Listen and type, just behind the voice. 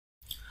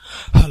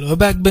Hello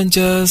back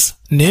benchers,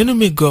 నేను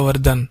మీ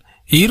గోవర్ధన్.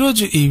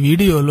 ఈరోజు ఈ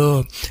వీడియోలో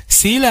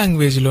సి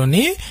లాంగ్వేజ్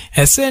లోని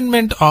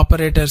అసైన్మెంట్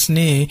ఆపరేటర్స్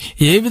ని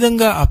ఏ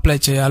విధంగా అప్లై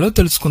చేయాలో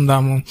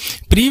తెలుసుకుందాము.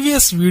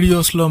 ప్రీవియస్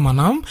వీడియోస్ లో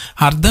మనం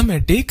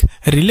అర్థమెటిక్,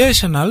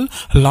 రిలేషనల్,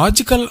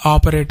 లాజికల్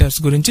ఆపరేటర్స్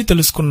గురించి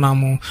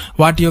తెలుసుకున్నాము.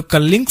 వాటి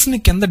యొక్క లింక్స్ ని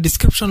కింద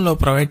డిస్క్రిప్షన్ లో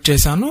ప్రొవైడ్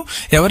చేశాను.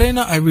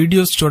 ఎవరైనా ఆ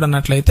వీడియోస్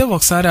చూడనట్లయితే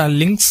ఒకసారి ఆ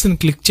లింక్స్ ని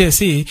క్లిక్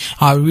చేసి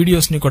ఆ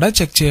వీడియోస్ ని కూడా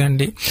చెక్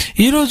చేయండి.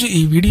 ఈరోజు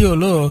ఈ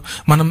వీడియోలో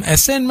మనం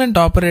assignment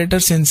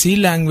operators in C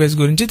language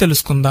గురించి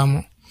తెలుసుకుందాము.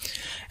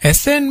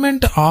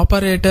 అసైన్మెంట్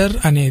ఆపరేటర్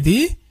అనేది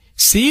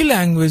సి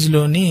లాంగ్వేజ్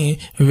లోని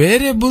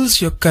వేరియబుల్స్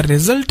యొక్క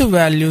రిజల్ట్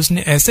వాల్యూస్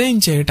ని అసైన్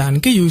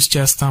చేయడానికి యూజ్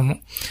చేస్తాము.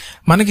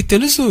 మనకి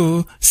తెలుసు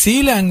సి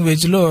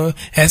లాంగ్వేజ్ లో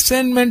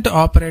అసైన్మెంట్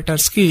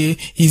ఆపరేటర్స్ కి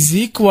ఈజ్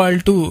ఈక్వల్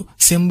టు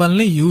సింబల్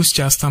ని యూజ్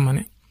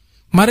చేస్తామని.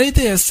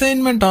 మరైతే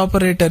అసైన్మెంట్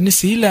ఆపరేటర్ ని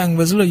సి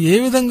లాంగ్వేజ్ లో ఏ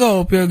విధంగా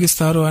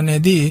ఉపయోగిస్తారు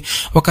అనేది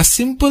ఒక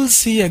సింపుల్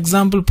సి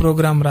ఎగ్జాంపుల్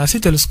ప్రోగ్రామ్ రాసి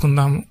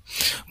తెలుసుకుందాము.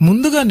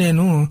 ముందుగా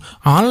నేను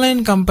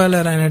ఆన్లైన్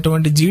కంపైలర్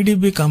అయినటువంటి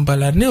GDB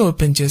కంపైలర్ ని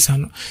ఓపెన్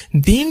చేశాను.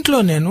 దీంట్లో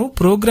నేను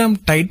ప్రోగ్రామ్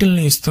టైటిల్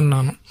ని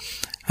ఇస్తున్నాను.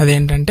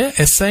 అదేంటంటే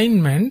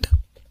assignment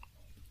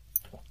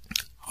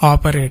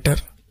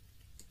operator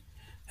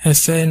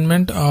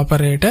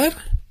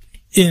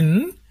in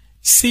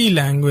C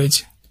language.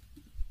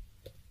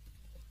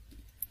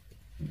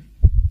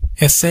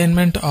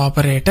 Assignment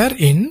operator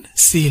in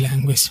C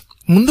language.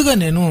 ముందుగా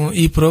నేను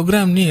ఈ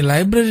ప్రోగ్రామ్ ని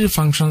లైబ్రరీ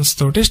ఫంక్షన్స్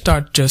తోటి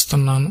స్టార్ట్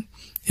చేస్తున్నాను.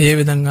 ఏ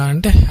విధంగా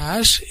అంటే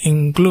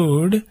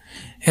 #include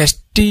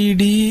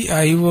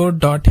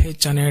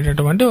stdio.h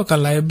అనేటటువంటి ఒక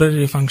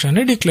లైబ్రరీ ఫంక్షన్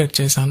ని డిక్లేర్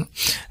చేశాను.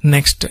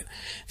 Next,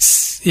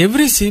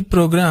 every C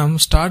program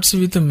starts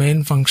with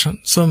main function.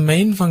 So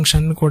main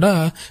function కూడా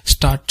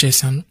స్టార్ట్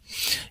చేశాను.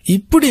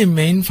 ఇప్పుడు ఈ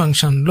మెయిన్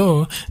ఫంక్షన్ లో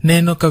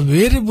నేను ఒక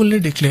వేరియబుల్ ని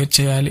డిక్లేర్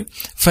చేయాలి.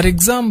 ఫర్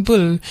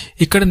ఎగ్జాంపుల్,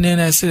 ఇక్కడ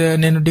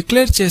నేను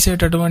డిక్లేర్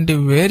చేసేటటువంటి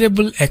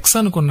వేరియబుల్ x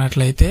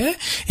అనుకున్నట్లయితే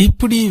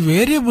ఇప్పుడు ఈ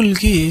వేరియబుల్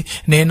కి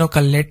నేను ఒక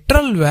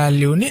లిటరల్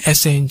వాల్యూని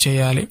అసైన్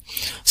చేయాలి.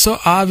 సో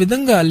ఆ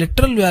విధంగా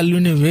లిటరల్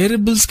వాల్యూని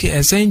వేరియబుల్స్ కి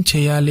అసైన్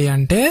చేయాలి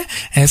అంటే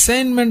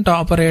అసైన్మెంట్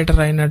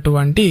ఆపరేటర్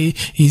అయినటువంటి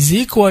ఈజ్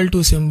ఈక్వల్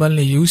టు సింబల్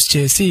ని యూజ్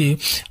చేసి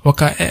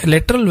ఒక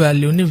లిటరల్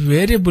వాల్యూని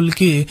వేరియబుల్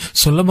కి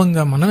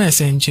సులభంగా మనం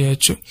అసైన్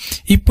చేయొచ్చు.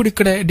 ఇప్పుడు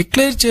ఇక్కడ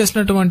డిక్లేర్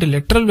చేసినటువంటి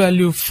లిటరల్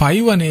వాల్యూ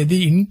 5 అనేది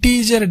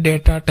ఇంటీజర్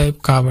డేటా టైప్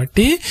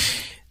కాబట్టి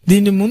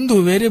దీని ముందు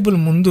వేరియబుల్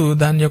ముందు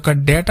దాని యొక్క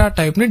డేటా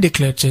టైప్ ని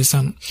డిక్లేర్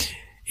చేశాను.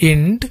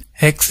 ఇంట్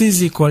x ఈజ్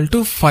ఈక్వల్ టు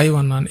 5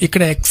 అన్నాను.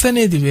 ఇక్కడ x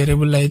అనేది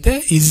వేరియబుల్ అయితే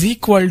ఈజ్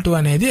ఈక్వల్ టు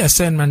అనేది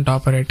అసైన్మెంట్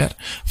ఆపరేటర్,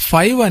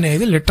 5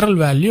 అనేది లిటరల్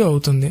వాల్యూ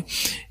అవుతుంది.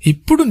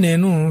 ఇప్పుడు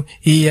నేను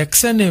ఈ x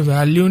అనే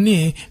వాల్యూని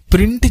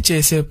ప్రింట్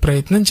చేసే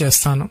ప్రయత్నం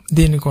చేస్తాను.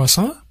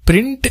 దీనికోసం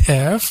ప్రింట్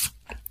f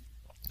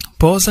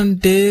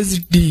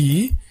 %d,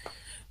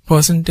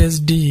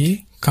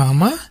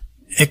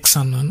 x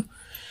అన్నాను.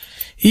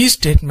 ఈ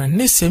స్టేట్మెంట్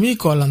ని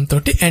సెమీకోలన్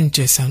తోటి ఎండ్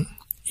చేశాను.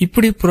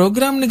 ఇప్పుడు ఈ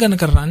ప్రోగ్రామ్ ని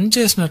గనక రన్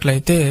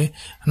చేసినట్లయితే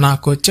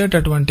నాకు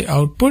వచ్చేటటువంటి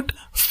అవుట్పుట్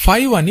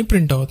 5 అని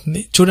ప్రింట్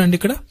అవుతుంది. చూడండి,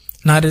 ఇక్కడ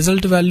నా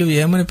రిజల్ట్ వాల్యూ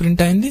ఏమని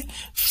ప్రింట్ అయింది?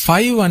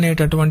 5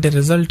 అనేటటువంటి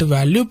రిజల్ట్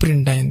వాల్యూ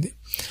ప్రింట్ అయింది.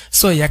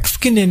 సో x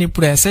కి నేను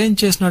ఇప్పుడు అసైన్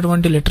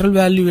చేసినటువంటి లిటరల్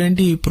వాల్యూ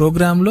ఏంటి? ఈ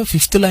ప్రోగ్రామ్ లో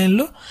 5th లైన్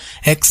లో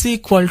x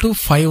ఈక్వల్ టు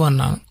 5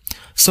 అన్నాను.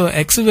 సో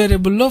x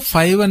వేరియబుల్లో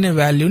 5 అనే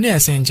వాల్యూని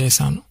అసైన్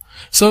చేశాను.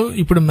 సో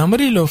ఇప్పుడు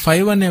మెమరీలో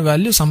 5 అనే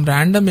వాల్యూ సమ్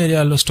ర్యాండమ్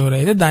ఏరియాలో స్టోర్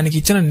అయితే దానికి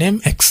ఇచ్చిన నేమ్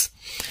x.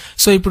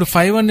 సో ఇప్పుడు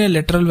 5 అనే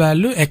లిటరల్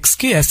వాల్యూ x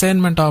కి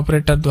అసైన్మెంట్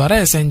ఆపరేటర్ ద్వారా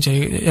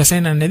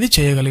అసైన్ అనేది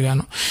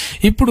చేయగలిగాను.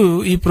 ఇప్పుడు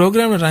ఈ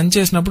ప్రోగ్రామ్ రన్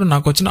చేసినప్పుడు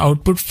నాకు వచ్చిన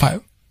అవుట్పుట్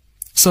 5.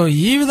 సో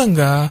ఈ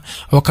విధంగా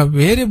ఒక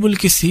వేరియబుల్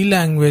కి సి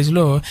లాంగ్వేజ్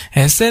లో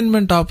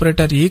assignment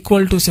operator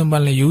equal to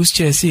symbol ని యూజ్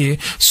చేసి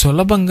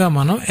సులభంగా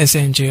మనం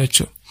అసైన్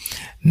చేయొచ్చు.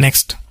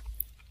 నెక్స్ట్,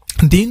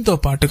 దీంతో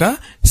పాటుగా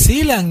సి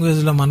లాంగ్వేజ్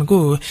లో మనకు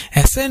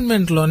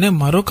అసైన్మెంట్ లోనే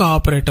మరొక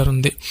ఆపరేటర్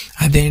ఉంది.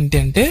 అదేంటి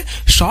అంటే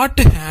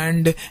short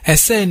hand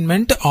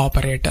assignment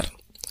operator.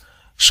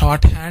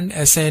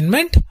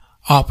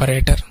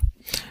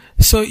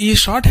 So ఈ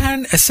షార్ట్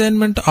హ్యాండ్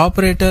అసైన్మెంట్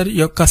ఆపరేటర్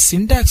యొక్క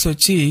సింటాక్స్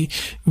వచ్చి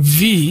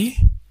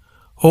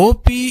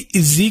VOP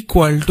is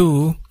equal to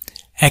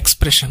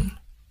expression.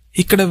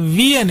 ఇక్కడ V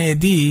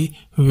అనేది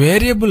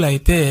వేరియబుల్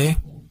అయితే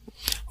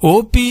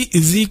OP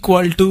ఈజ్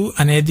ఈక్వల్ టు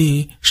అనేది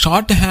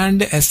షార్ట్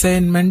హ్యాండ్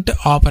అసైన్మెంట్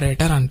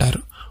ఆపరేటర్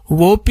అంటారు.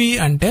 OP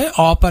అంటే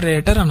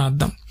ఆపరేటర్ అని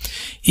అర్థం.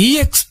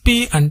 EXP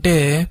అంటే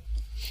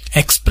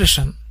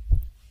ఎక్స్ప్రెషన్.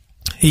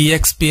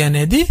 EXP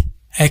అనేది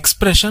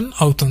ఎక్స్ప్రెషన్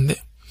అవుతుంది.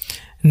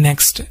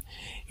 Next,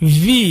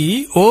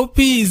 VOP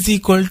is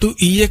equal to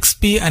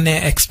EXP అనే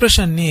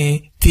ఎక్స్ప్రెషన్ ని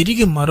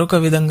తిరిగి మరొక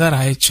విధంగా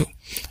రాయొచ్చు.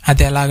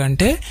 అది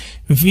ఎలాగంటే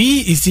V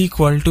is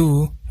equal to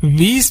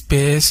V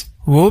space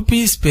OP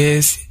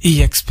space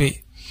EXP.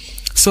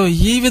 So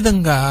ఈ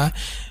విధంగా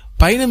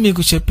పైన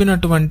మీకు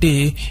చెప్పినటువంటి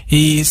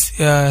ఈ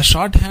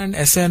షార్ట్ హ్యాండ్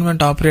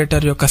అసైన్మెంట్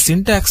ఆపరేటర్ యొక్క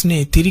సింటాక్స్ ని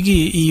తిరిగి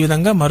ఈ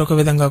విధంగా మరొక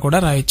విధంగా కూడా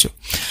రాయొచ్చు.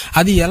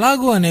 అది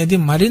ఎలాగో అనేది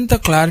మరింత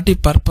క్లారిటీ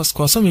పర్పస్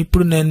కోసం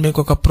ఇప్పుడు నేను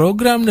మీకు ఒక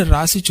ప్రోగ్రామ్ ని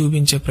రాసి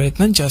చూపించే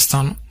ప్రయత్నం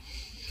చేస్తాను.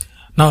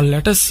 Now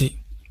let us see.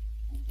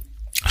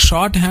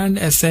 Short hand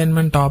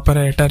assignment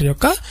operator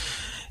యొక్క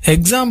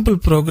ఎగ్జాంపుల్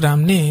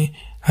ప్రోగ్రామ్ ని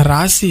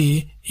రాసి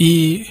ఈ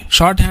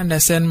short hand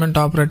assignment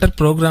operator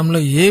programme లో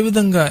ఏ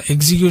విధంగా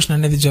ఎగ్జిక్యూషన్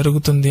అనేది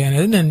జరుగుతుంది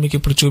అనేది నేను మీకు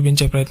ఇప్పుడు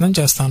చూపించే ప్రయత్నం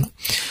చేస్తాను.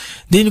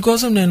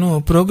 దీనికోసం నేను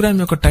ప్రోగ్రామ్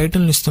యొక్క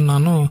టైటిల్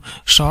ఇస్తున్నాను,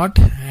 short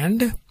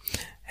hand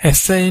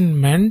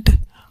assignment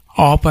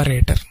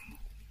operator.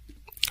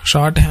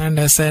 Short hand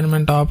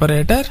assignment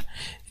operator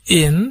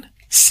in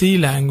C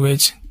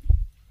language.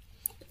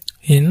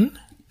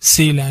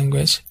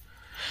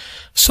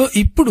 So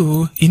ఇప్పుడు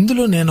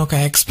ఇందులో నేను ఒక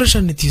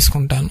ఎక్స్ప్రెషన్ ని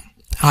తీసుకుంటాను.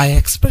 ఆ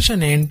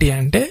ఎక్స్ప్రెషన్ ఏంటి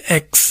అంటే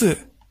x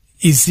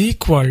is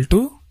equal to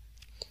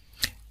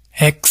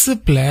x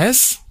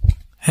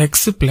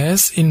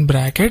plus in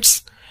brackets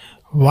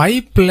y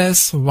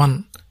plus 1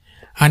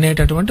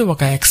 అనేటటువంటి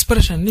ఒక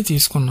ఎక్స్ప్రెషన్ ని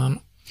తీసుకున్నాను.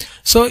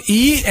 సో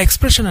ఈ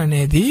ఎక్స్ప్రెషన్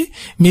అనేది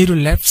మీరు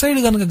లెఫ్ట్ సైడ్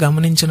కనుక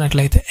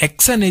గమనించినట్లయితే x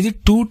అనేది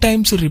 2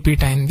 టైమ్స్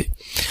రిపీట్ అయింది.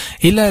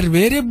 ఇలా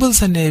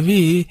వేరియబుల్స్ అనేవి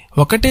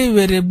ఒకటే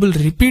వేరియబుల్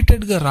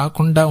రిపీటెడ్ గా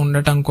రాకుండా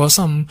ఉండటం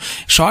కోసం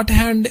షార్ట్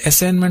హ్యాండ్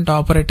అసైన్మెంట్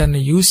ఆపరేటర్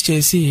ని యూజ్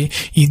చేసి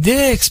ఇదే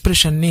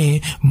ఎక్స్ప్రెషన్ ని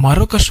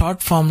మరొక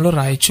షార్ట్ ఫామ్ లో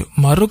రాయొచ్చు,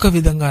 మరొక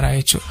విధంగా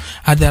రాయొచ్చు.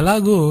 అది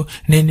ఎలాగో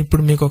నేను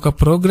ఇప్పుడు మీకు ఒక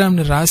ప్రోగ్రామ్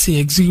ని రాసి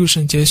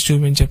ఎగ్జిక్యూషన్ చేసి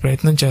చూపించే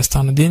ప్రయత్నం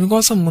చేస్తాను.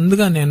 దీనికోసం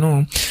ముందుగా నేను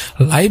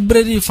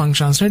లైబ్రరీ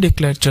ఫంక్షన్స్ ని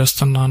డిక్లేర్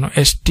చేస్తున్నాను.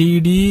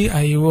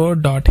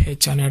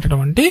 stdio.h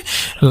అనేటటువంటి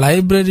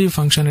లైబ్రరీ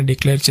ఫంక్షన్ ని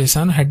డిక్లేర్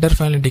చేశాను, హెడర్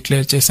ఫైల్ ని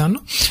డిక్లేర్ చేశాను.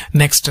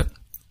 నెక్స్ట్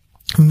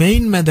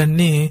మెయిన్ మెథడ్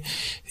ని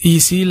ఈ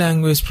సి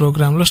లాంగ్వేజ్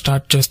ప్రోగ్రామ్ లో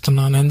స్టార్ట్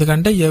చేస్తున్నాను,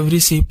 ఎందుకంటే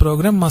every C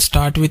program must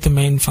start with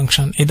main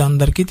function, ఇది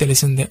అందరికీ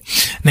తెలిసిందే.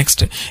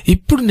 నెక్స్ట్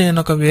ఇప్పుడు నేను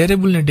ఒక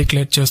వేరియబుల్ ని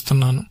డిక్లేర్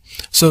చేస్తున్నాను.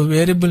 సో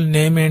వేరియబుల్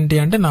నేమ్ ఏంటి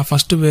అంటే నా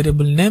first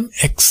variable name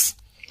X.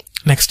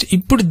 Next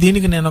ఇప్పుడు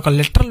దీనికి నేను ఒక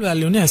లిటరల్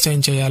వాల్యూని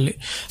అసైన్ చేయాలి.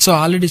 సో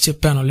ఆల్రెడీ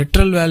చెప్పాను,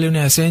 లిటరల్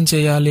వాల్యూని అసైన్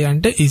చేయాలి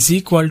అంటే ఈజ్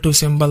ఈక్వల్ టు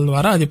సింబల్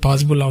ద్వారా అది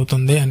పాసిబుల్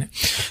అవుతుంది అని.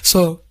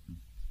 సో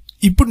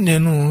ఇప్పుడు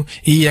నేను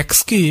ఈ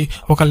ఎక్స్ కి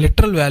ఒక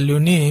లిటరల్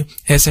వాల్యూని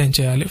అసైన్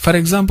చేయాలి. ఫర్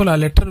ఎగ్జాంపుల్ ఆ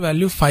లిటరల్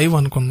వాల్యూ 5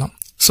 అనుకుందాం.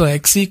 సో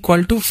x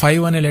ఈక్వల్ టు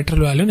 5 అనే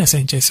లిటరల్ వాల్యూని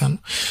అసైన్ చేశాను.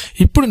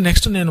 ఇప్పుడు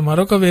నెక్స్ట్ నేను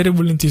మరొక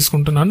వేరియబుల్ ని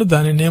తీసుకుంటున్నాను,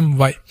 దాని నేమ్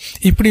y.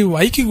 ఇప్పుడు ఈ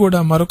y కి కూడా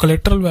మరొక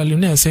లిటరల్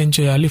వాల్యూని అసైన్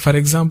చేయాలి. ఫర్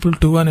ఎగ్జాంపుల్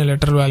 2 అనే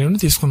లిటరల్ వాల్యూని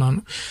తీసుకున్నాను.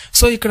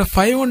 సో ఇక్కడ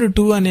 5 అండ్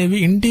 2 అనేవి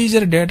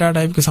ఇంటీజర్ డేటా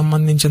టైప్ కి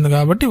సంబంధించింది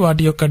కాబట్టి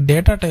వాటి యొక్క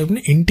డేటా టైప్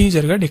ని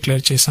ఇంటీజర్ గా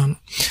డిక్లేర్ చేశాను.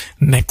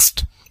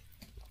 నెక్స్ట్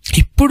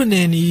ఇప్పుడు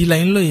నేను ఈ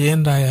లైన్ లో ఏం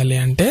రాయాలి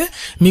అంటే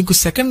మీకు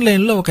సెకండ్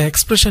లైన్ లో ఒక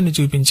ఎక్స్ప్రెషన్ ని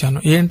చూపించాను.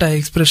 ఏంటి ఆ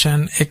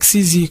expression? x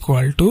is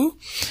equal to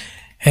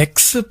x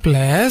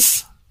plus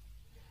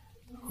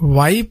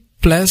y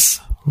plus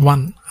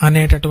 1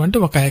 అనేటటువంటి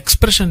ఒక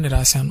ఎక్స్ప్రెషన్ ని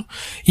రాశాను.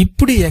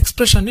 ఇప్పుడు ఈ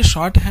ఎక్స్ప్రెషన్ ని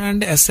షార్ట్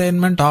హ్యాండ్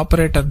అసైన్మెంట్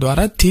ఆపరేటర్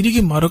ద్వారా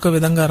తిరిగి మరొక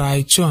విధంగా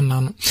రాయొచ్చు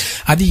అన్నాను.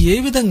 అది ఏ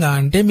విధంగా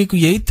అంటే మీకు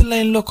 8th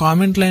లైన్ లో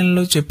కామెంట్ లైన్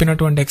లో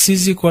చెప్పినటువంటి x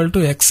is equal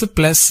to x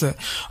plus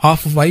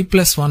of y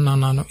plus 1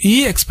 అన్నాను. ఈ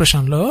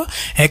ఎక్స్ప్రెషన్ లో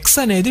x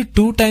అనేది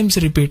 2 టైమ్స్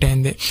రిపీట్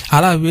అయింది.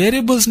 అలా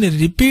వేరియబుల్స్ ని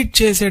రిపీట్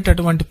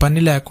చేసేటటువంటి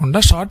పని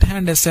లేకుండా షార్ట్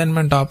హ్యాండ్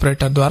అసైన్మెంట్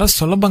ఆపరేటర్ ద్వారా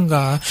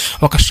సులభంగా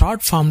ఒక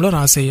షార్ట్ ఫామ్ లో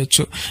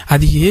రాసేయచ్చు.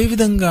 అది ఏ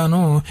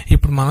విధంగానో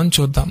ఇప్పుడు మనం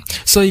చూద్దాం.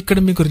 సో ఇక్కడ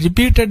మీకు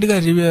రిపీటెడ్ గా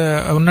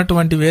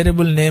ఉన్నటువంటి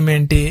వేరియబుల్ నేమ్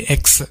ఏంటి?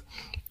 ఎక్స్.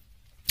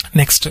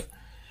 నెక్స్ట్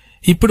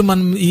ఇప్పుడు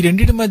మనం ఈ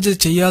రెండింటి మధ్య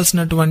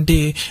చేయాల్సినటువంటి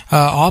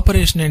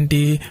ఆపరేషన్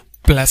ఏంటి?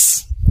 ప్లస్.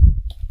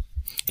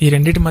 ఈ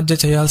రెండింటి మధ్య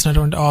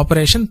చేయాల్సినటువంటి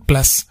ఆపరేషన్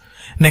ప్లస్.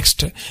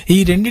 నెక్స్ట్ ఈ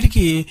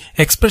రెండిటికి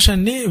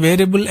ఎక్స్ప్రెషన్ ని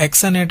వేరియబుల్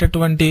ఎక్స్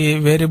అనేటటువంటి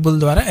వేరియబుల్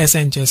ద్వారా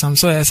అసైన్ చేసాం.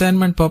 సో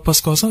అసైన్మెంట్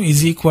పర్పస్ కోసం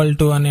ఈజ్ ఈక్వల్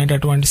టు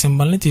అనేటటువంటి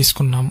సింబల్ ని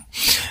తీసుకున్నాము.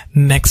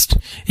 నెక్స్ట్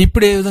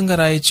ఇప్పుడు ఏ విధంగా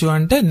రాయొచ్చు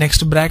అంటే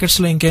నెక్స్ట్ బ్రాకెట్స్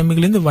లో ఇంకేం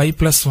మిగిలింది? y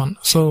plus 1.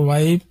 So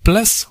y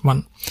plus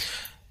 1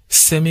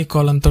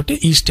 semicolon తోటి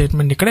ఈ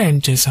స్టేట్మెంట్ ఇక్కడ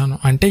ఎండ్ చేశాను.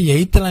 అంటే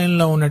 8th లైన్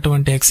లో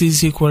ఉన్నటువంటి x is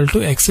equal to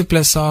x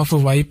plus of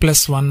y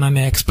plus 1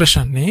 అనే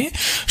ఎక్స్ప్రెషన్ ని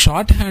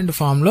షార్ట్ హ్యాండ్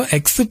ఫామ్ లో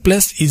x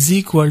plus is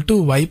equal to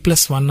y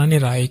plus 1 అని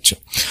రాయొచ్చు.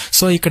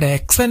 సో ఇక్కడ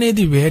x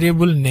అనేది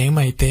వేరియబుల్ నేమ్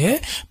అయితే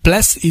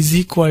ప్లస్ ఈజ్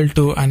ఈక్వల్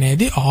టు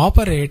అనేది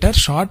operator,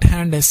 short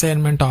hand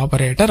assignment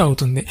operator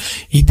అవుతుంది.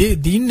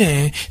 దీన్నే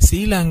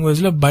సి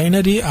లాంగ్వేజ్ లో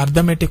బైనరీ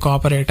అర్థమెటిక్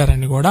ఆపరేటర్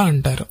అని కూడా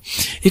అంటారు.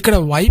 ఇక్కడ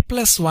y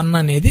ప్లస్ 1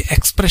 అనేది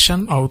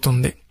ఎక్స్ప్రెషన్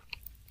అవుతుంది.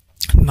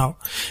 నౌ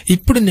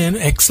ఇప్పుడు నేను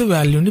x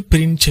వాల్యూని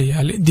ప్రింట్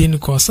చేయాలి.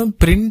 దీనికోసం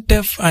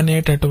printf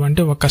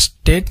అనేటటువంటి ఒక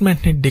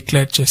స్టేట్మెంట్ ని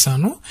డిక్లేర్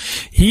చేశాను.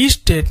 ఈ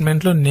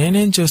స్టేట్మెంట్ లో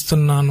నేనేం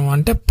చేస్తున్నాను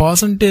అంటే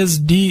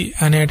 %d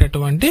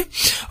అనేటటువంటి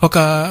ఒక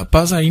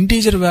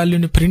ఇంటీజర్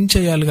వాల్యూని ప్రింట్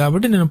చేయాలి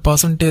కాబట్టి నేను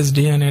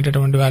 %d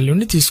అనేటటువంటి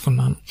వాల్యూని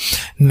తీసుకున్నాను.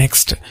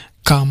 Next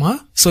comma.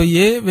 సో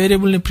ఏ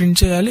వేరియబుల్ ని ప్రింట్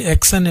చేయాలి?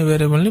 x అనే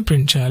వేరియబుల్ ని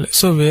ప్రింట్ చేయాలి.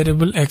 సో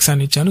వేరియబుల్ x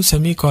అని ఇచ్చాను.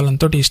 సెమీకోలన్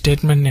తోటి ఈ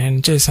స్టేట్మెంట్ ని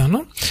ఎండ్ చేశాను.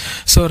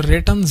 సో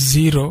రిటర్న్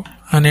 0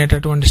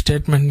 అనేటటువంటి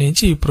స్టేట్మెంట్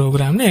నుంచి ఈ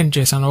ప్రోగ్రామ్ ని ఎండ్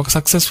చేశాను. ఒక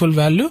సక్సెస్ఫుల్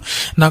వాల్యూ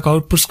నాకు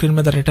అవుట్పుట్ స్క్రీన్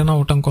మీద రిటర్న్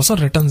అవటం కోసం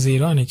రిటర్న్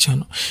 0 అని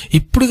ఇచ్చాను.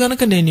 ఇప్పుడు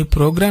గనక నేను ఈ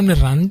ప్రోగ్రామ్ ని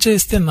రన్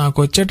చేస్తే నాకు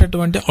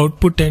వచ్చేటటువంటి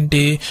అవుట్పుట్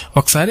ఏంటి,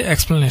 ఒకసారి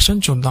ఎక్స్ప్లెనేషన్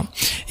చూద్దాం.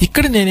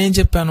 ఇక్కడ నేనేం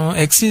చెప్పాను,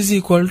 x is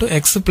equal to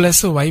x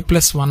plus y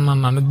plus 1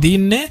 అన్నాను.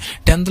 దీన్నే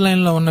 10th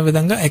లైన్ లో ఉన్న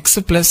విధంగా x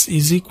plus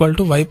is equal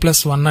to y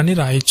plus 1 అని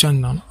రాయొచ్చు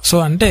అన్నాను. సో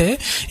అంటే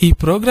ఈ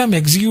ప్రోగ్రామ్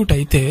ఎగ్జిక్యూట్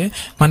అయితే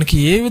మనకి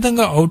ఏ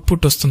విధంగా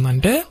అవుట్పుట్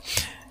వస్తుందంటే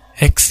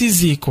x is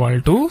equal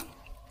to,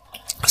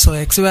 so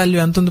x value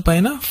ఎంత ఉంది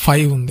పైన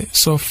 5 ఉంది.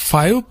 So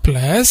 5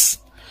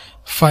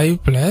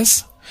 plus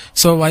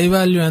so y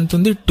value ఎంత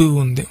ఉంది 2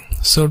 ఉంది.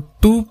 So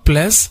 2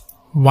 plus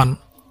 1.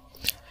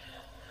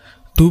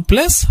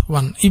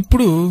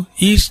 ఇప్పుడు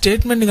ఈ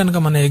స్టేట్మెంట్ కనుక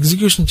మనం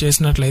ఎగ్జిక్యూషన్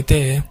చేసినట్లయితే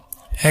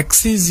x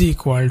is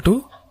equal to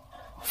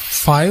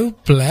 5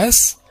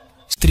 plus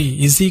 3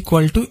 is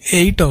equal to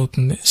 8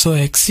 అవుతుంది. So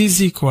x is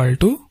equal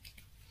to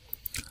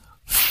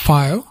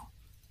 5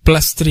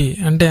 plus 3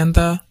 అంటే ఎంత,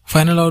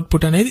 ఫైనల్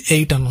అవుట్పుట్ అనేది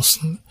 8 అని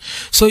వస్తుంది.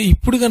 సో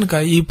ఇప్పుడు కనుక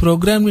ఈ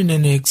ప్రోగ్రామ్ ని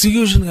నేను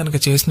ఎగ్జిక్యూషన్ కనుక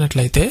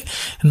చేసినట్లయితే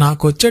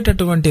నాకు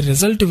వచ్చేటటువంటి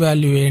రిజల్ట్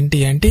వాల్యూ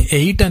ఏంటి అంటే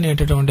 8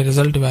 అనేటటువంటి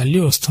రిజల్ట్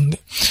వాల్యూ వస్తుంది.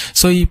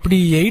 సో ఇప్పుడు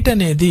ఈ 8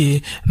 అనేది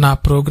నా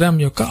ప్రోగ్రామ్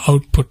యొక్క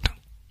అవుట్పుట్.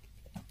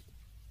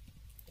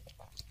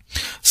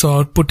 సో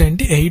అవుట్పుట్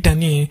ఏంటి 8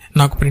 అని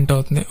నాకు ప్రింట్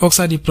అవుతుంది.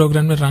 ఒకసారి ఈ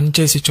ప్రోగ్రామ్ ని రన్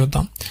చేసి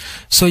చూద్దాం.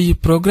 సో ఈ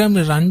ప్రోగ్రామ్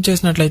ని రన్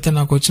చేసినట్లయితే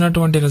నాకు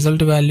వచ్చినటువంటి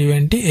రిజల్ట్ వాల్యూ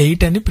ఏంటి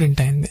 8 అని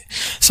ప్రింట్ అయింది.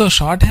 సో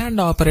షార్ట్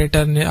హ్యాండ్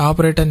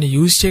ఆపరేటర్ ని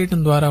యూజ్ చేయడం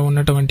ద్వారా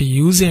ఉన్నటువంటి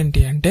యూజ్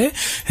ఏంటి అంటే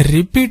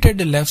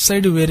రిపీటెడ్ లెఫ్ట్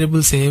సైడ్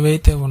వేరియబుల్స్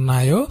ఏవైతే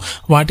ఉన్నాయో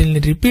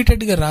వాటిని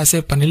రిపీటెడ్ గా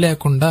రాసే పని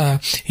లేకుండా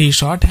ఈ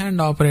షార్ట్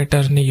హ్యాండ్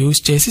ఆపరేటర్ ని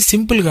యూజ్ చేసి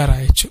సింపుల్ గా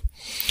రాయొచ్చు.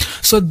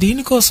 సో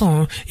దీనికోసం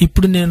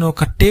ఇప్పుడు నేను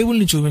ఒక టేబుల్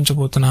ని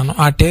చూపించబోతున్నాను.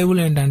 ఆ టేబుల్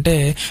ఏంటంటే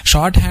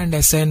షార్ట్ హ్యాండ్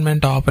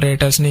అసైన్మెంట్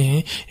ఆపరేటర్స్ ని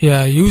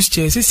యూజ్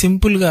చేసి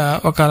సింపుల్ గా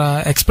ఒక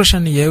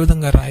ఎక్స్ప్రెషన్ ని ఏ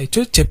విధంగా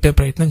రాయొచ్చో చెప్పే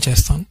ప్రయత్నం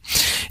చేస్తాను.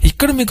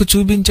 ఇక్కడ మీకు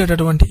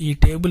చూపించేటటువంటి ఈ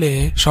టేబులే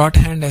షార్ట్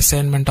హ్యాండ్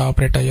అసైన్మెంట్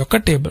ఆపరేటర్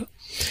యొక్క టేబుల్.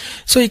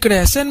 సో ఇక్కడ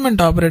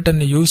అసైన్మెంట్ ఆపరేటర్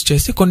ని యూజ్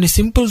చేసి కొన్ని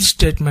సింపుల్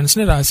స్టేట్మెంట్స్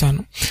ని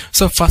రాశాను.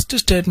 So first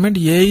statement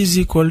a is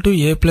equal to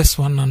a plus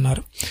 1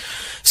 అన్నారు.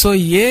 సో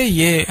ఏ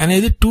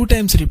అనేది 2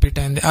 టైమ్స్ రిపీట్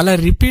అయింది. అలా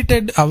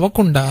రిపీటెడ్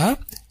అవ్వకుండా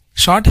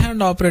షార్ట్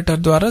హ్యాండ్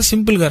ఆపరేటర్ ద్వారా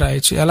సింపుల్ గా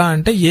రాయొచ్చు. ఎలా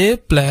అంటే a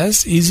plus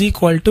is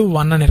equal to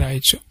 1 అని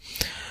రాయొచ్చు.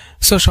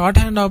 సో షార్ట్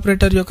హ్యాండ్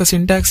ఆపరేటర్ యొక్క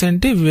సింటాక్స్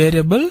ఏంటి,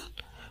 variable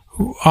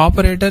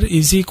operator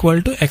is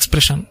equal to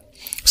expression.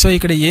 So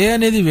ఇక్కడ ఏ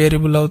అనేది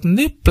వేరియబుల్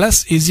అవుతుంది, ప్లస్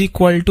ఈజ్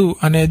ఈక్వల్ టు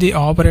అనేది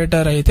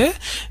ఆపరేటర్ అయితే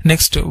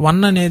నెక్స్ట్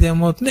 1 అనేది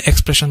ఏమవుతుంది,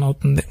 ఎక్స్ప్రెషన్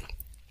అవుతుంది.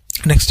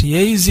 Next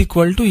A is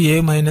equal to A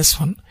minus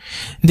 1,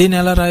 దీన్ని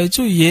ఎలా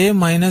రాయొచ్చు, ఏ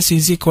మైనస్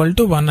ఈజ్ ఈక్వల్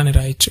టు 1 అని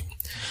రాయొచ్చు.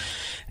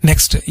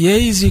 Next A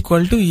is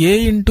equal to A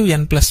into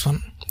N plus 1,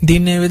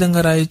 దీన్ని ఏ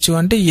విధంగా రాయొచ్చు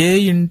అంటే ఏ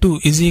into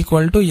is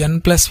equal to N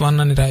plus 1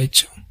 అని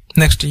రాయొచ్చు.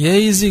 Next A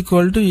is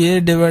equal to A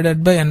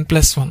divided by N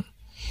plus 1,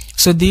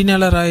 so దీన్ని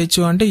ఎలా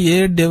రాయొచ్చు అంటే ఏ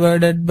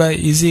divided by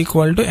is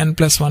equal to N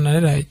plus 1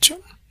 అని రాయొచ్చు.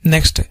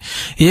 Next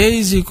A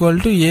is equal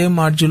to A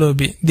మార్జులో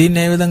B, దీన్ని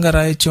ఏ విధంగా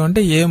రాయొచ్చు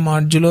అంటే ఏ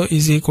మార్జులో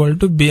ఈజ్ ఈక్వల్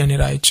టు బి అని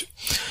రాయొచ్చు.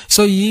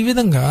 సో ఈ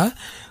విధంగా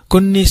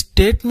కొన్ని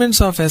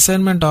స్టేట్మెంట్స్ ఆఫ్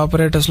అసైన్మెంట్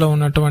ఆపరేటర్స్ లో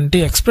ఉన్నటువంటి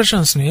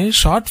ఎక్స్ప్రెషన్స్ ని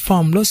షార్ట్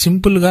ఫామ్ లో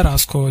సింపుల్ గా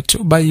రాసుకోవచ్చు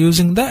by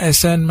using the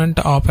assignment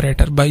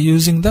operator, by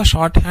using the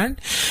short hand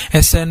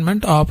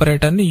assignment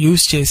operator ని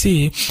యూజ్ చేసి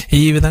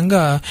ఈ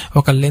విధంగా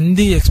ఒక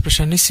లెందీ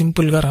ఎక్స్ప్రెషన్ ని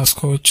సింపుల్ గా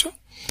రాసుకోవచ్చు.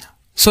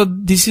 So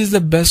this is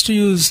the best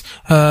use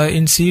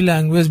in C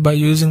language by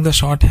using the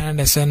shorthand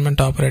assignment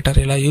operator.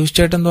 ఇలా use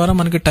చేయడం ద్వారా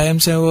మనకి టైం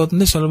సేవ్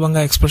అవుతుంది,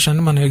 సులభంగా ఎక్స్ప్రెషన్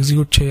ని మనం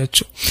ఎగ్జిక్యూట్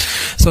చేయొచ్చు.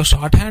 So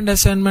short hand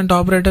assignment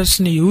operators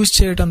ని యూజ్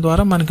చేయడం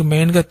ద్వారా మనకి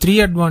మెయిన్ గా 3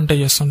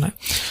 అడ్వాంటేజెస్ ఉన్నాయి.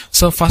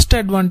 సో ఫస్ట్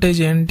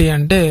అడ్వాంటేజ్ ఏంటి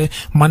అంటే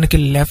మనకి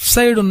లెఫ్ట్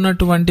సైడ్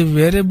ఉన్నటువంటి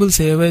వేరియబుల్స్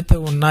ఏవైతే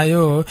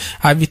ఉన్నాయో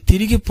అవి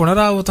తిరిగి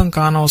పునరావృతం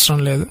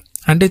కానవసరం లేదు,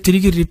 అంటే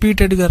తిరిగి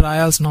రిపీటెడ్ గా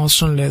రాయాల్సిన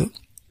అవసరం లేదు.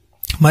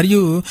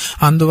 మరియు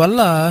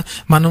అందువల్ల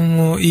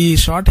మనము ఈ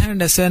షార్ట్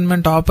హ్యాండ్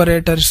అసైన్మెంట్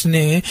ఆపరేటర్స్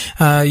ని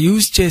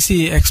యూజ్ చేసి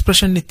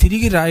ఎక్స్ప్రెషన్ ని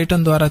తిరిగి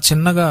రాయటం ద్వారా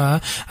చిన్నగా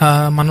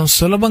మనం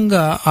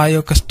సులభంగా ఆ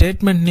యొక్క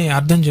స్టేట్మెంట్ ని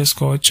అర్థం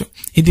చేసుకోవచ్చు.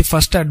 ఇది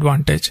first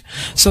advantage.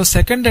 So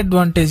second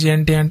advantage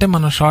ఏంటి అంటే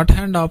మనం షార్ట్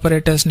హ్యాండ్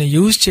ఆపరేటర్స్ ని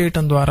యూజ్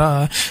చేయటం ద్వారా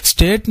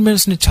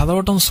స్టేట్మెంట్స్ ని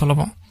చదవటం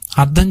సులభం,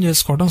 అర్థం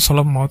చేసుకోవడం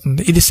సులభం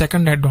అవుతుంది. ఇది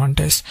second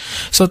advantage.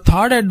 So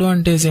third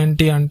advantage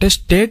ఏంటి అంటే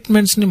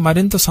స్టేట్మెంట్స్ ని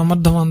మరింత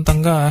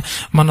సమర్థవంతంగా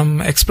మనం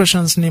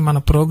ఎక్స్ప్రెషన్స్ ని మన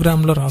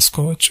ప్రోగ్రామ్ లో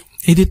రాసుకోవచ్చు.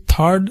 ఇది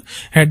third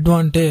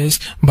advantage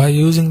by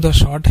using the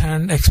short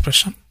hand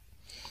expression.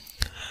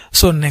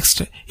 So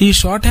next ఈ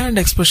షార్ట్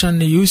హ్యాండ్ ఎక్స్ప్రెషన్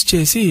ని యూజ్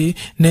చేసి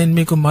నేను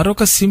మీకు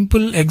మరొక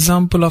simple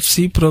example of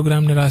C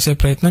program ని రాసే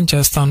ప్రయత్నం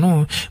చేస్తాను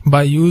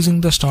by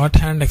using the short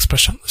hand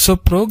expression. So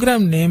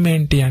programme name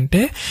ఏంటి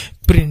అంటే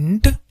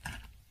print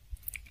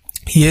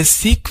a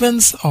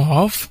sequence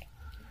of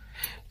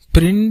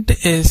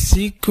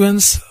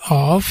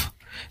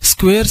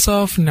squares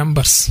of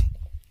numbers.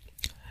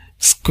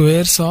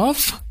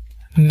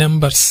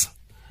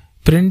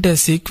 Print a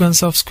sequence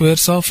of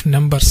squares of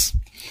numbers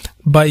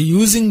by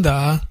using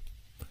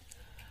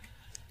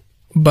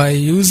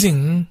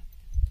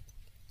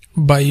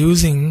by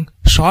using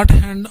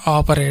shorthand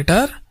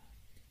operator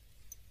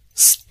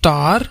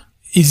star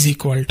is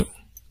equal to.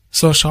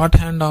 So short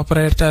hand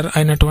operator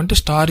అయినటువంటి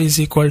star is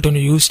equal to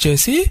ని use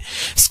చేసి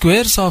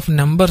squares of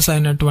numbers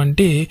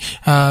అయినటువంటి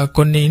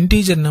కొన్ని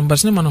integer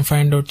numbers ని మనం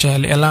find out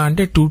చేయాలి. ఎలా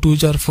అంటే 2 2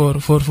 jar 4,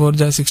 4 4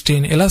 jar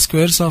 16 ఇలా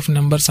స్క్వేర్స్ ఆఫ్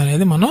నెంబర్స్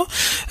అనేది మనం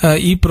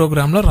ఈ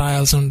ప్రోగ్రామ్ లో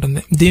రాయాల్సి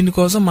ఉంటుంది.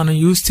 దీనికోసం మనం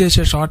యూజ్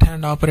చేసే షార్ట్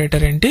హ్యాండ్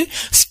ఆపరేటర్ ఏంటి?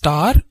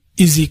 Star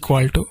is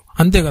equal to.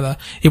 అంతే కదా.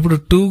 ఇప్పుడు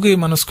 2 కి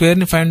మనం స్క్వేర్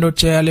ని ఫైండ్ అవుట్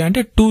చేయాలి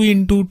అంటే 2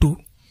 into 2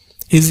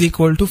 ఈజ్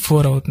ఈక్వల్ టు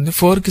 4 అవుతుంది.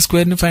 4 కి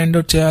స్క్వేర్ ని ఫైండ్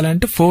అవుట్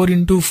చేయాలంటే 4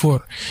 into 4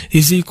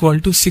 ఈజ్ ఈక్వల్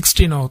టు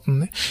 16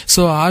 అవుతుంది.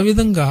 సో ఆ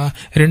విధంగా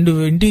రెండు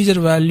ఇంటీజర్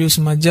వాల్యూస్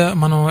మధ్య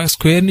మనం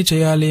స్క్వేర్ ని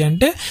చేయాలి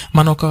అంటే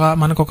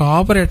మనకు ఒక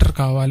ఆపరేటర్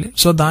కావాలి.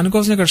 సో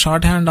దానికోసం ఇక్కడ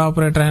షార్ట్ హ్యాండ్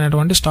ఆపరేటర్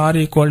అయినటువంటి స్టార్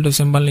ఈక్వల్ టు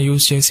సింబల్ ని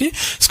యూజ్ చేసి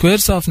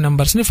స్క్వేర్స్ ఆఫ్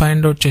నెంబర్స్ ని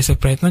ఫైండ్ అవుట్ చేసే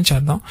ప్రయత్నం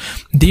చేద్దాం.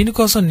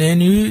 దీనికోసం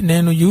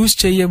నేను యూజ్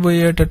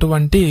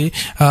చేయబోయేటటువంటి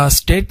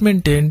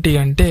స్టేట్మెంట్ ఏంటి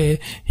అంటే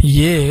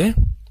ఏ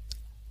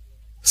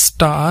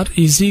స్టార్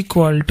ఈజ్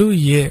ఈక్వల్ టు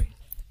ఏ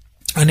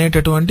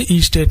అనేటటువంటి ఈ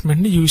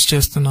స్టేట్మెంట్ ని యూజ్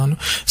చేస్తున్నాను.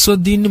 సో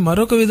దీన్ని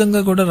మరొక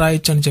విధంగా కూడా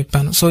రాయొచ్చు అని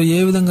చెప్పాను. సో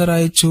ఏ విధంగా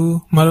రాయొచ్చు?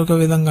 మరొక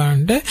విధంగా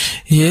అంటే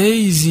ఏ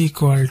is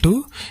equal to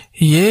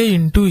A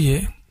into A,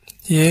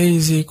 A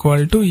is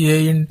equal to A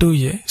into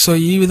A. So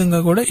ఈ విధంగా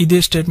కూడా ఇదే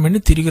స్టేట్మెంట్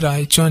ని తిరిగి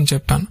రాయొచ్చు అని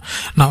చెప్పాను.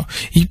 నా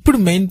ఇప్పుడు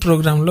మెయిన్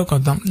ప్రోగ్రామ్ లోకి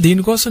వద్దాం.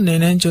 దీనికోసం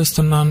నేనేం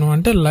చేస్తున్నాను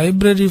అంటే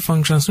లైబ్రరీ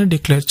ఫంక్షన్స్ ని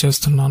డిక్లేర్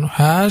చేస్తున్నాను.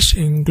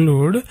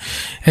 #include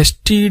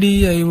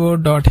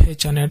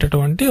stdio.h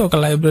అనేటటువంటి ఒక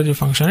లైబ్రరీ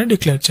ఫంక్షన్ ని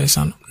డిక్లేర్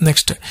చేశాను.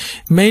 నెక్స్ట్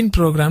మెయిన్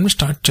ప్రోగ్రామ్ ని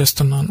స్టార్ట్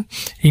చేస్తున్నాను.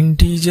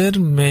 ఇంటీజర్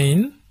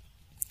మెయిన్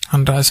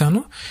అని రాశాను.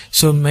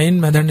 సో మెయిన్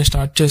మెథడ్ ని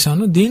స్టార్ట్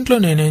చేశాను. దీంట్లో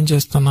నేనేం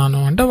చేస్తున్నాను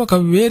అంటే ఒక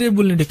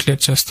వేరియబుల్ ని డిక్లేర్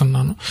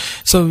చేస్తున్నాను.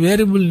 సో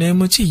వేరియబుల్ నేమ్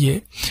వచ్చి ఏ.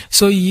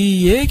 సో ఈ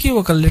ఏ కి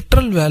ఒక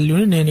లిటరల్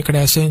వాల్యూని నేను ఇక్కడ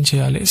అసైన్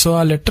చేయాలి. సో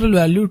ఆ లిటరల్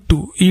వాల్యూ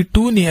 2. ఈ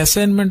 2 ని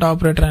అసైన్మెంట్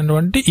ఆపరేటర్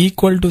అయినటువంటి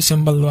ఈక్వల్ టు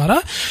సింబల్ ద్వారా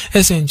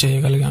అసైన్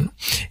చేయగలిగాను.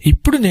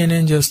 ఇప్పుడు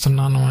నేనేం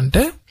చేస్తున్నాను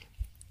అంటే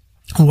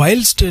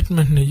వైల్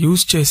స్టేట్మెంట్ ని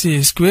యూజ్ చేసి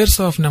స్క్వేర్స్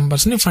ఆఫ్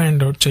నెంబర్స్ ని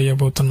ఫైండ్ అవుట్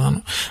చేయబోతున్నాను.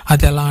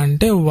 అది ఎలా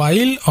అంటే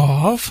while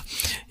of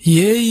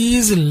A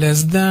is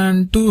less than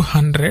to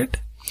 100.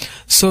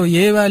 So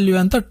A value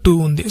అంతా 2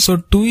 ఉంది. So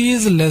 2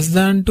 is less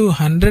than to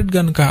 100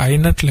 గనక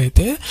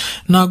అయినట్లయితే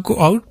నాకు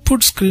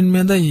అవుట్పుట్ స్క్రీన్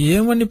మీద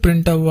ఏమని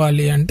ప్రింట్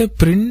అవ్వాలి అంటే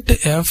print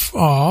F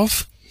of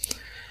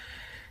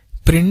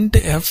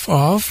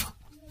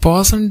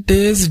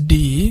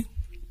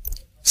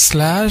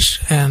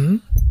 %d/n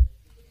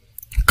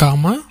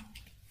comma.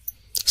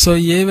 So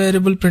A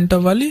variable print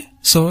అవ్వాలి?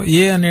 సో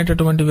ఏ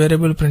అనేటటువంటి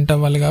వేరియబుల్ ప్రింట్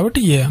అవ్వాలి కాబట్టి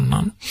ఏ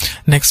అన్నాను.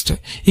 నెక్స్ట్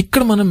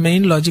ఇక్కడ మనం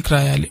మెయిన్ లాజిక్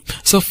రాయాలి.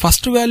 సో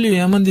ఫస్ట్ వాల్యూ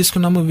ఏమని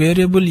తీసుకున్నాము?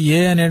 వేరియబుల్ ఏ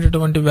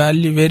అనేటటువంటి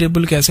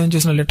వేరియబుల్ కి అసైన్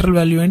చేసిన లిటరల్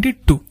వాల్యూ ఏంటి?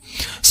 2.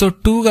 సో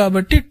 2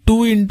 కాబట్టి 2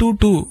 into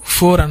 2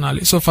 4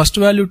 అనాలి. సో ఫస్ట్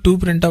వాల్యూ 2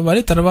 ప్రింట్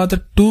అవ్వాలి. తర్వాత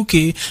 2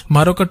 కి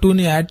మరొక 2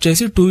 ని యాడ్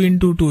చేసి 2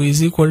 into 2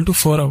 ఈజ్ ఈక్వల్ టు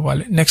 4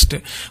 అవ్వాలి. నెక్స్ట్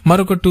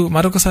మరొక 2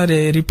 మరొకసారి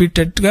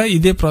రిపీటెడ్ గా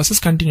ఇదే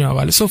ప్రాసెస్ కంటిన్యూ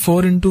అవ్వాలి. So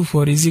 4 into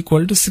 4 is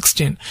equal to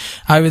 16.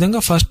 ఆ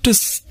విధంగా ఫస్ట్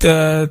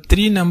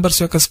 3 నెంబర్స్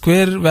యొక్క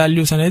స్క్వేర్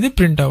వాల్యూస్ అనేది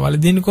ప్రింట్ అవ్వాలి.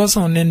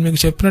 దీనికోసం నేను మీకు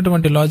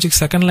చెప్పినటువంటి లాజిక్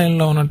సెకండ్ లైన్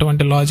లో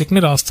ఉన్నటువంటి లాజిక్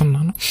ని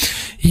రాస్తున్నాను.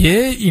 ఏ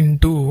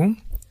ఇంటూ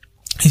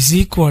ఈజ్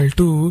ఈక్వల్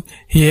టు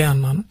ఏ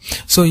అన్నాను.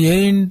 So A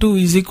into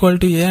is equal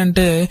to ఏ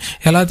అంటే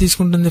ఎలా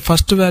తీసుకుంటుంది?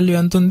 ఫస్ట్ వాల్యూ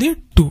ఎంత ఉంది?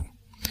 2.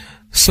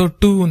 సో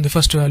 2 ఉంది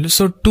first value.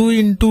 So 2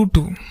 into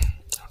 2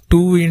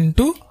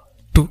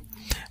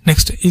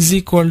 next is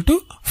equal to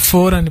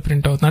 4 అని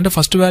ప్రింట్ అవుతుంది. అంటే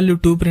ఫస్ట్ వాల్యూ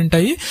 2 ప్రింట్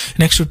అయ్యి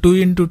నెక్స్ట్ 2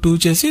 into 2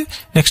 చేసి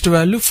నెక్స్ట్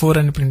వాల్యూ 4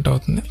 అని ప్రింట్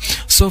అవుతుంది.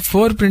 సో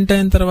 4 ప్రింట్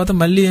అయిన తర్వాత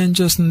మళ్ళీ ఏం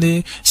చేస్తుంది?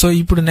 సో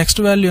ఇప్పుడు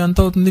నెక్స్ట్ వాల్యూ ఎంత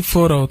అవుతుంది?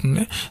 4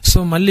 అవుతుంది. సో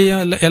మళ్ళీ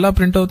ఎలా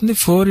ప్రింట్ అవుతుంది?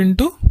 4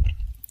 into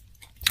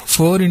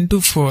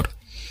 4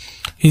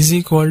 ఈజ్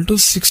ఈక్వల్ టు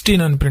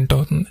 16 అని ప్రింట్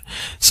అవుతుంది.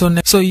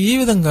 సో ఈ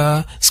విధంగా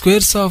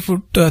స్క్వేర్స్ ఆఫ్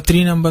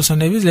 3 నెంబర్స్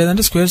అనేవి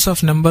లేదంటే స్క్వేర్స్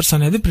ఆఫ్ నెంబర్స్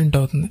అనేది ప్రింట్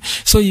అవుతుంది.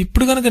 సో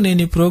ఇప్పుడు కనుక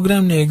నేను ఈ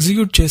ప్రోగ్రామ్ ని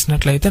ఎగ్జిక్యూట్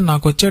చేసినట్లయితే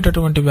నాకు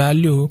వచ్చేటటువంటి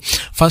value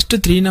first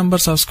 3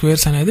 numbers of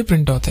squares అనేది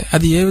ప్రింట్ అవుతాయి.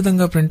 అది ఏ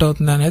విధంగా ప్రింట్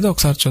అవుతుంది అనేది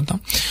ఒకసారి చూద్దాం.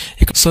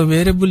 సో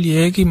వేరియబుల్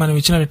ఏ కి మనం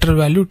ఇచ్చిన లిటరల్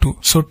వాల్యూ 2.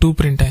 సో 2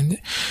 ప్రింట్ అయింది.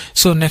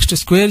 సో నెక్స్ట్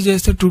స్క్వేర్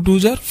చేస్తే 2 2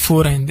 jar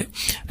 4 అయింది.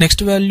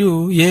 నెక్స్ట్ వాల్యూ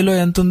ఏ లో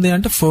ఎంత ఉంది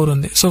అంటే 4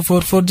 ఉంది. సో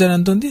 4 4 jar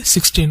ఎంత ఉంది?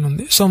 16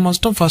 ఉంది. సో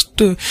మొత్తం ఫస్ట్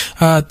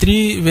 3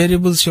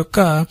 వేరియబుల్స్ యొక్క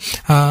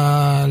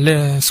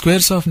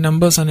స్క్వేర్స్ ఆఫ్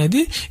నెంబర్స్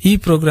అనేది ఈ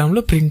ప్రోగ్రామ్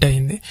లో ప్రింట్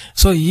అయింది.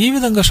 సో ఈ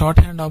విధంగా షార్ట్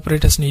హ్యాండ్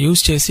ఆపరేటర్స్ ని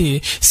యూజ్ చేసి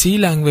సి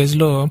లాంగ్వేజ్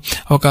లో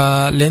ఒక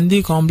లెందీ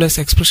కాంప్లెక్స్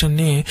ఎక్స్ప్రెషన్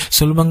ని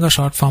సులభంగా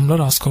షార్ట్ ఫామ్ లో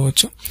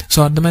రాసుకోవచ్చు. సో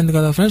అర్థమైంది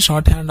కదా friends,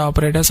 short hand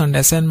operators and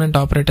assignment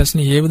operators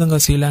ని ఏ విధంగా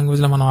సి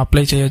లాంగ్వేజ్ లో మనం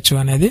అప్లై చేయొచ్చు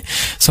అనేది.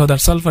 So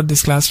that's all for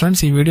this class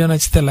friends. ఈ వీడియో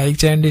నచ్చితే లైక్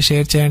చేయండి,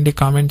 షేర్ చేయండి,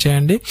 కామెంట్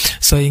చేయండి.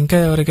 సో ఇంకా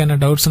ఎవరికైనా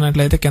డౌట్స్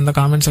ఉన్నట్లయితే కింద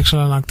కామెంట్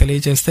సెక్షన్ లో నాకు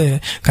తెలియజేస్తే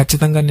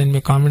ఖచ్చితంగా నేను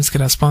మీ కామెంట్స్ కి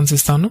రెస్పాన్స్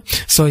ఇస్తాను.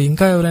 సో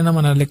ఇంకా ఎవరైనా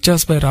మన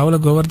lectures by Ravula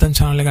Govardhan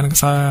channel కనుక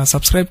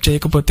సబ్స్క్రైబ్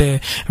చేయకపోతే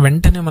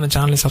వెంటనే మన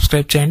ఛానల్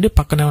సబ్స్క్రైబ్ చేయండి,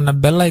 పక్కనే ఉన్న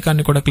బెల్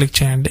ఐకాన్ని కూడా క్లిక్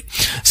చేయండి.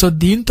 సో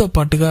దీంతో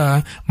పాటుగా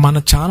మన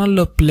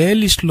ఛానల్లో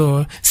ప్లేలిస్ట్ లో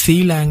C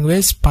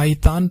language,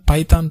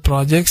 Python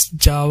projects,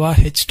 Java,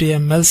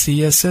 HTML,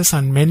 CSS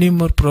and many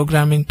more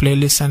programming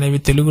playlist అనేవి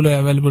తెలుగులో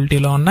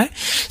అవైలబిలిటీలో ఉన్నాయి.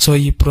 సో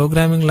ఈ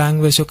ప్రోగ్రామింగ్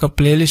లాంగ్వేజ్ యొక్క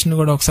ప్లేలిస్ట్ ని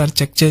కూడా ఒకసారి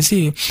చెక్ చేసి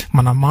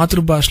మన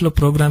మాతృభాషలో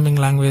ప్రోగ్రామింగ్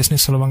లాంగ్వేజ్ ని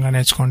సులభంగా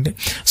నేర్చుకోండి.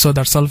 So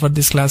that's all for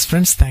this class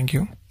friends. Thank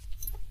you.